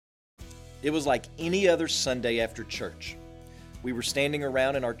It was like any other Sunday after church. We were standing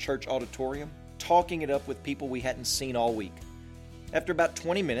around in our church auditorium, talking it up with people we hadn't seen all week. After about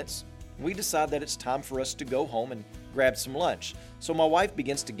 20 minutes, we decide that it's time for us to go home and grab some lunch. So my wife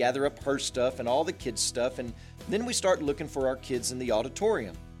begins to gather up her stuff and all the kids' stuff, and then we start looking for our kids in the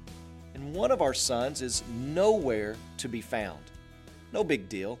auditorium. And one of our sons is nowhere to be found. No big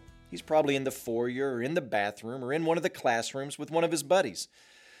deal. He's probably in the foyer or in the bathroom or in one of the classrooms with one of his buddies.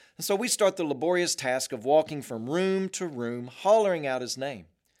 And so we start the laborious task of walking from room to room, hollering out his name.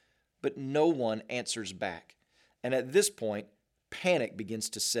 But no one answers back. And at this point, panic begins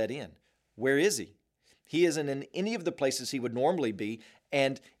to set in. Where is he? He isn't in any of the places he would normally be,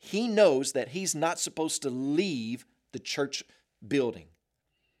 and he knows that he's not supposed to leave the church building.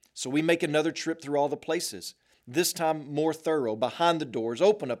 So we make another trip through all the places, this time more thorough, behind the doors,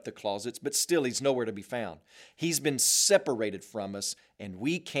 open up the closets, but still he's nowhere to be found. He's been separated from us, and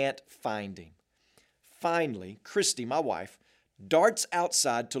we can't find him. Finally, Christy, my wife, darts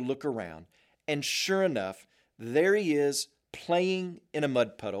outside to look around, and sure enough, there he is playing in a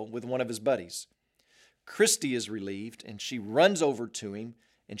mud puddle with one of his buddies. Christy is relieved, and she runs over to him,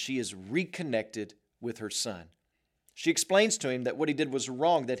 and she is reconnected with her son. She explains to him that what he did was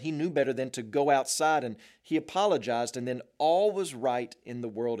wrong, that he knew better than to go outside, and he apologized, and then all was right in the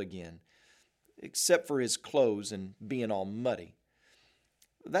world again, except for his clothes and being all muddy.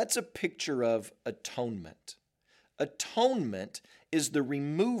 That's a picture of atonement. Atonement is the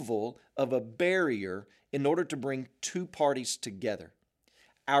removal of a barrier in order to bring two parties together.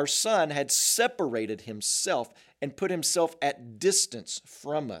 Our son had separated himself and put himself at distance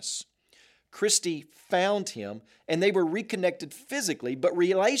from us. Christy found him, and they were reconnected physically, but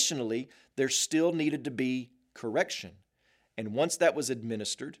relationally, there still needed to be correction. And once that was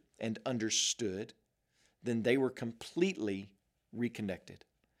administered and understood, then they were completely reconnected.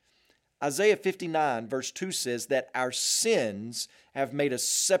 Isaiah 59 verse 2 says that our sins have made a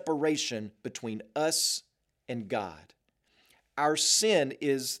separation between us and God. Our sin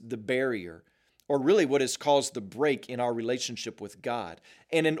is the barrier, or really what has caused the break in our relationship with God.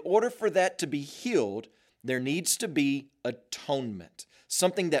 And in order for that to be healed, there needs to be atonement,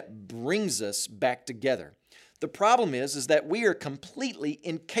 something that brings us back together. The problem is that we are completely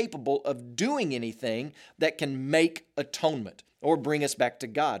incapable of doing anything that can make atonement or bring us back to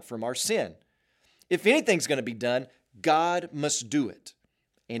God from our sin. If anything's going to be done, God must do it.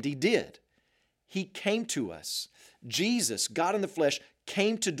 And He did. He came to us. Jesus, God in the flesh,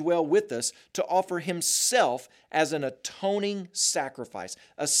 came to dwell with us to offer Himself as an atoning sacrifice,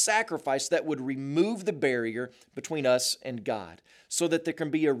 a sacrifice that would remove the barrier between us and God so that there can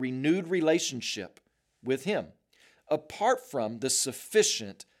be a renewed relationship with Him. Apart from the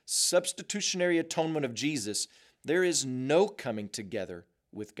sufficient substitutionary atonement of Jesus, there is no coming together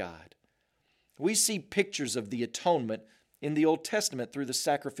with God. We see pictures of the atonement in the Old Testament through the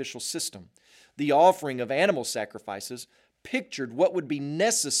sacrificial system. The offering of animal sacrifices pictured what would be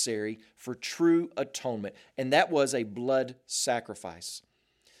necessary for true atonement, and that was a blood sacrifice.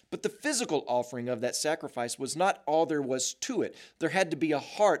 But the physical offering of that sacrifice was not all there was to it. There had to be a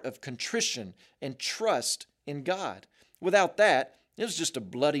heart of contrition and trust in God. Without that, it was just a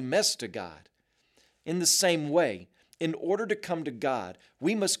bloody mess to God. In the same way, in order to come to God,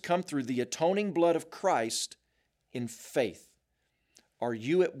 we must come through the atoning blood of Christ in faith. Are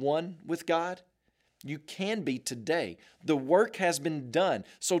you at one with God? You can be today. The work has been done.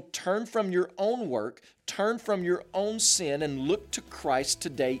 So turn from your own work, turn from your own sin, and look to Christ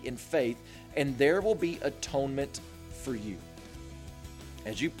today in faith, and there will be atonement for you.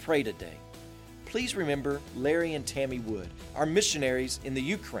 As you pray today, please remember Larry and Tammy Wood, our missionaries in the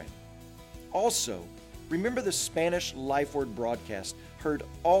Ukraine. Also, remember the Spanish Life Word broadcast heard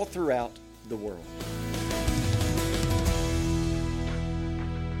all throughout the world.